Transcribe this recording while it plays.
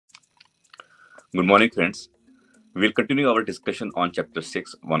Good morning, friends. We'll continue our discussion on Chapter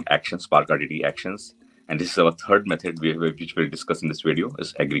 6 on actions, Spark RDD actions. And this is our third method which we'll discuss in this video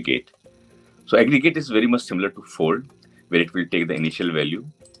is aggregate. So aggregate is very much similar to fold, where it will take the initial value,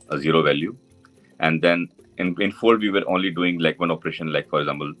 a zero value. And then in fold, we were only doing like one operation, like for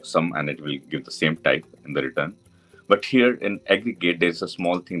example, sum, and it will give the same type in the return. But here in aggregate, there's a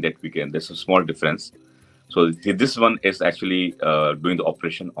small thing that there's a small difference. So this one is actually doing the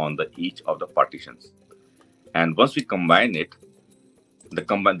operation on each of the partitions. And once we combine it,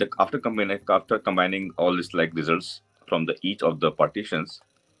 after combining all this like results from each of the partitions,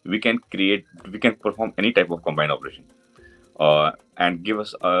 we can perform any type of combine operation, and give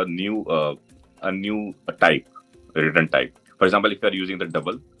us a new type, a return type. For example, if you are using the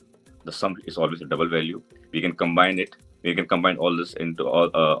double, the sum is always a double value. We can combine it. We can combine all this into all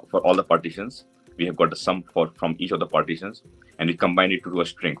for all the partitions. We have got the sum from each of the partitions, and we combine it to a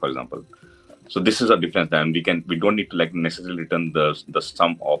string, for example. So this is a difference. Then we don't need to like necessarily return the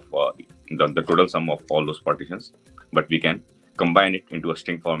sum of the total sum of all those partitions, but we can combine it into a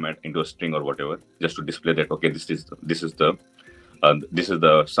string format, into a string or whatever, just to display that okay, this is the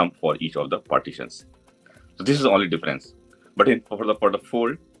sum for each of the partitions. So this is the only difference. But for the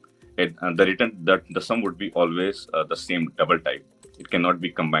fold, the sum would be always the same double type. It cannot be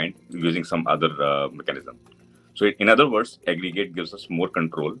combined using some other mechanism. So in other words, aggregate gives us more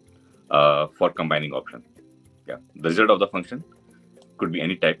control for combining option. Yeah, the result of the function could be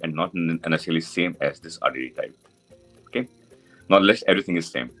any type and not necessarily same as this RDD type. Okay, now everything is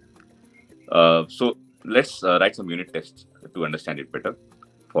same. So let's write some unit tests to understand it better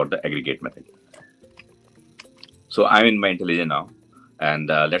for the aggregate method. So I'm in my IntelliJ now, and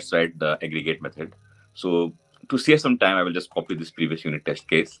let's write the aggregate method. So to save some time, I will just copy this previous unit test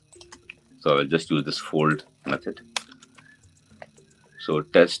case. So I will just use this fold method. So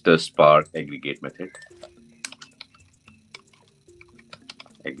test the Spark aggregate method.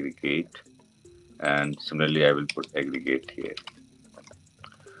 Aggregate. And similarly, I will put aggregate here.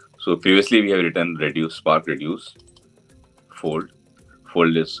 So previously, we have written reduce, Spark reduce, fold.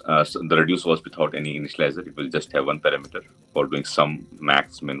 Fold is, so the reduce was without any initializer. It will just have one parameter for doing sum,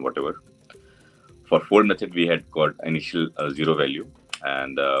 max, min, whatever. For fold method, we had got initial zero value,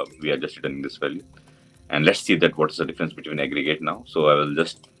 and we are just returning this value. And let's see that what is the difference between aggregate now. So I will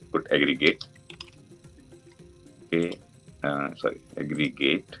just put aggregate. Okay,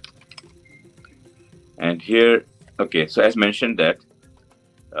 aggregate. And here, okay. So as mentioned that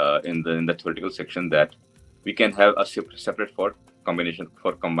in the theoretical section that we can have a separate for combination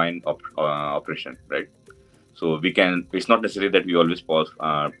for combined operation, right? So we can. It's not necessary that we always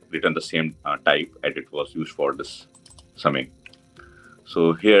return the same type as it was used for this summing.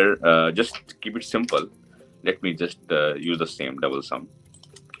 So here, just keep it simple. Let me just use the same double sum.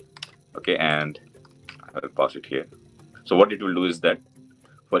 Okay, and I will pass it here. So what it will do is that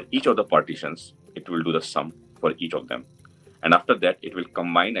for each of the partitions, it will do the sum for each of them. And after that, it will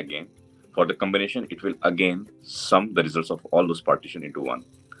combine again. For the combination, it will again sum the results of all those partitions into one.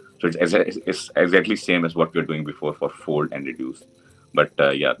 So it's exactly same as what we were doing before for fold and reduce. But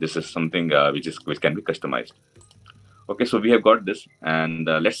yeah, this is something which can be customized. Okay, so we have got this, and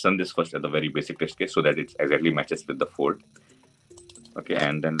let's run this first at the very basic test case so that it exactly matches with the fold. Okay,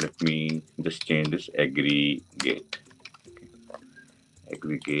 and then let me just change this aggregate. Okay.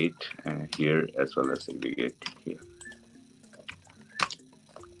 Aggregate here as well as aggregate here.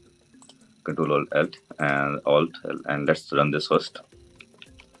 Control Alt, and let's run this first.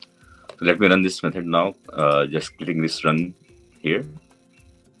 So let me run this method now. Just clicking this run here.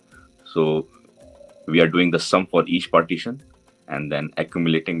 So we are doing the sum for each partition and then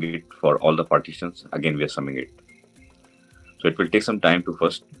accumulating it for all the partitions. Again, we are summing it. So it will take some time to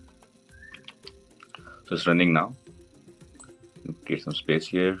first. So it's running now. Create some space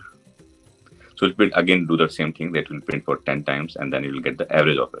here. So it will again do the same thing. That will print for 10 times and then you will get the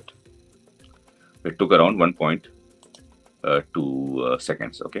average of it. It took around 1.2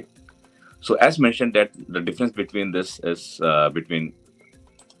 seconds. Okay. So as mentioned that the difference between this is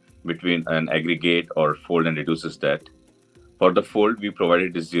between an aggregate or fold and reduce is that for the fold, we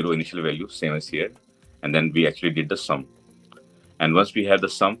provided this zero initial value, same as here. And then we actually did the sum. And once we have the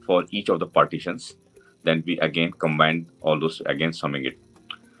sum for each of the partitions, then we again combined all those, again summing it.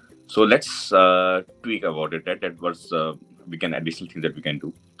 So let's tweak about it. That was additional thing that we can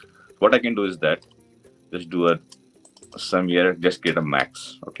do. What I can do is that just do a sum here, just create a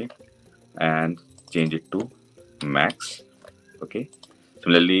max, okay, and change it to max, okay.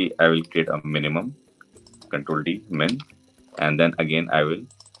 Similarly, I will create a minimum, Control D, min, and then again I will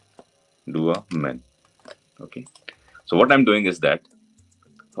do a min, okay. So what I'm doing is that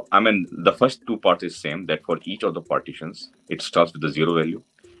I mean, the first two parts is same, that for each of the partitions, it starts with the zero value,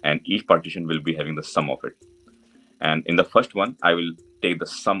 and each partition will be having the sum of it. And in the first one, I will take the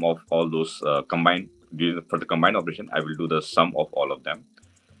sum of all those combined. For the combined operation, I will do the sum of all of them.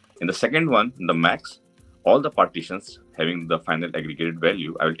 In the second one, the max, all the partitions having the final aggregated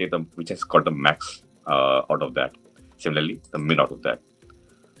value, I will take the which has got the max out of that. Similarly, the min out of that.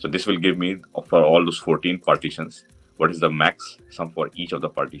 So this will give me for all those 14 partitions, what is the max sum for each of the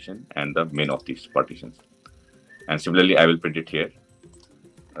partition and the min of these partitions. And similarly, I will print it here.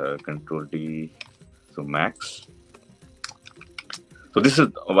 Control D, so max. So this is,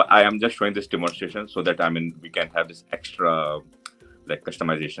 I am just showing this demonstration so that we can have this extra like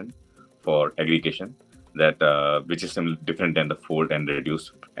customization for aggregation that which is different than the fold and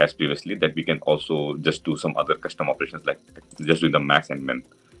reduce as previously, that we can also just do some other custom operations like just doing the max and min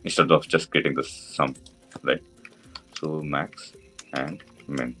instead of just getting the sum, right? So max and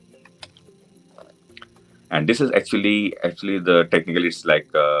min. And this is actually the technically it's like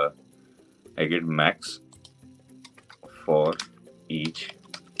I get max for each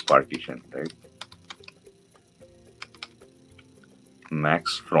partition, right?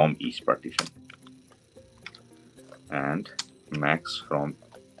 Max from each partition and max from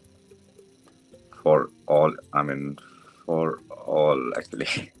for all. For all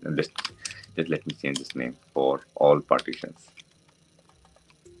actually. just let me change this name for all partitions.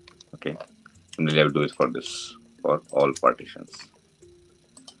 Okay. Similarly, I will do it for this for all partitions.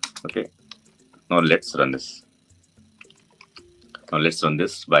 Okay. Now let's run this. Now let's run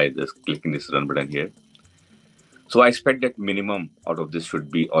this by just clicking this run button here. So I expect that minimum out of this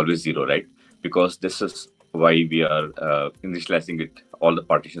should be always 0, right? Because this is why we are initializing it all the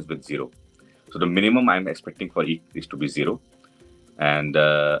partitions with 0. So the minimum I'm expecting for each is to be 0, and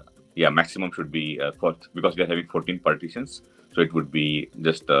yeah, maximum should be because we are having 14 partitions, so it would be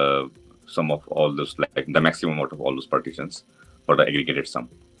just sum of all those, like the maximum out of all those partitions for the aggregated sum.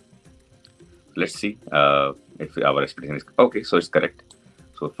 Let's see if our expectation is okay. So it's correct.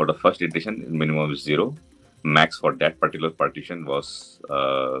 So for the first iteration, minimum is 0. Max for that particular partition was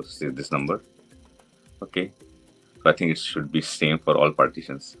this number. Okay. So I think it should be same for all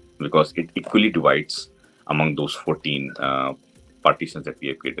partitions because it equally divides among those 14 partitions that we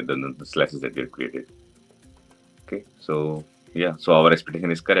have created and the slices that we have created. Okay. So yeah, so our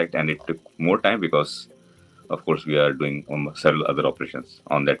expectation is correct, and it took more time because of course we are doing several other operations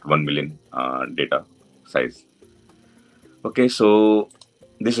on that 1 million data size. Okay, so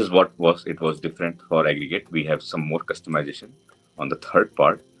this is what was different for aggregate. We have some more customization on the third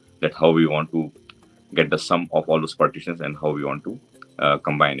part, that how we want to get the sum of all those partitions and how we want to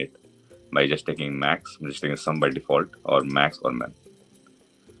combine it by just taking max, just taking sum by default, or max or min.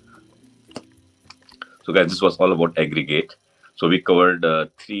 So guys, this was all about aggregate. So we covered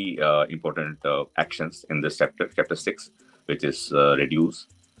 3 important actions in this chapter 6, which is reduce,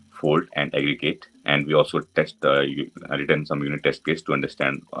 fold, and aggregate. And we also written some unit test case to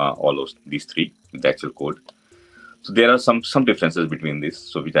understand all these 3 with the actual code. So there are some differences between these,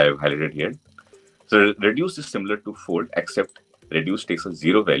 so which I have highlighted here. So reduce is similar to fold, except reduce takes a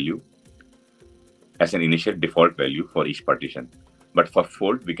 0 value as an initial default value for each partition. But for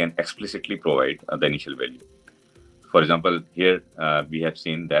fold, we can explicitly provide the initial value. For example, here we have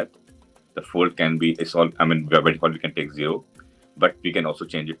seen that the fold can be, by default we can take 0, but we can also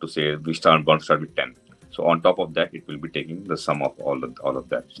change it to say we want to start with 10. So on top of that, it will be taking the sum of all of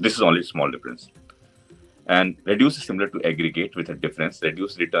that. So this is only a small difference. And reduce is similar to aggregate with a difference.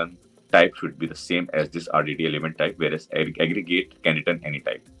 Reduce return type should be the same as this RDD element type, whereas aggregate can return any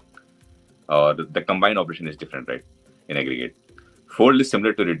type. The combined operation is different, right, in aggregate. Fold is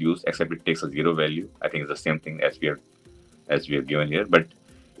similar to reduce, except it takes a 0 value. I think it's the same thing as we have given here, but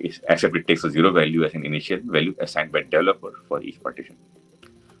except it takes a 0 value as an initial value assigned by developer for each partition.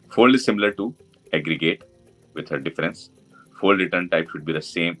 Fold is similar to aggregate with a difference. Fold return type should be the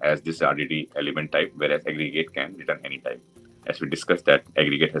same as this RDD element type, whereas aggregate can return any type. As we discussed, that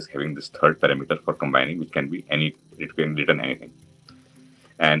aggregate is having this third parameter for combining, which can be it can return anything.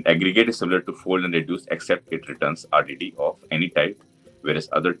 And aggregate is similar to fold and reduce, except it returns RDD of any type, whereas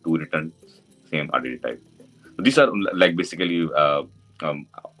other 2 return same RDD type. So these are like basically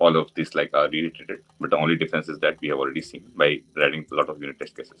all of these like are reiterated, but the only difference is that we have already seen by writing a lot of unit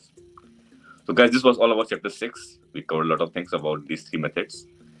test cases. So guys, this was all about chapter 6. We covered a lot of things about these 3 methods.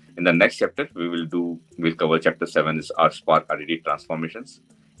 In the next chapter, we'll cover chapter 7 is our Spark RDD transformations,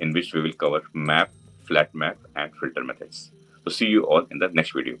 in which we will cover map, flat map, and filter methods. So see you all in the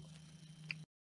next video.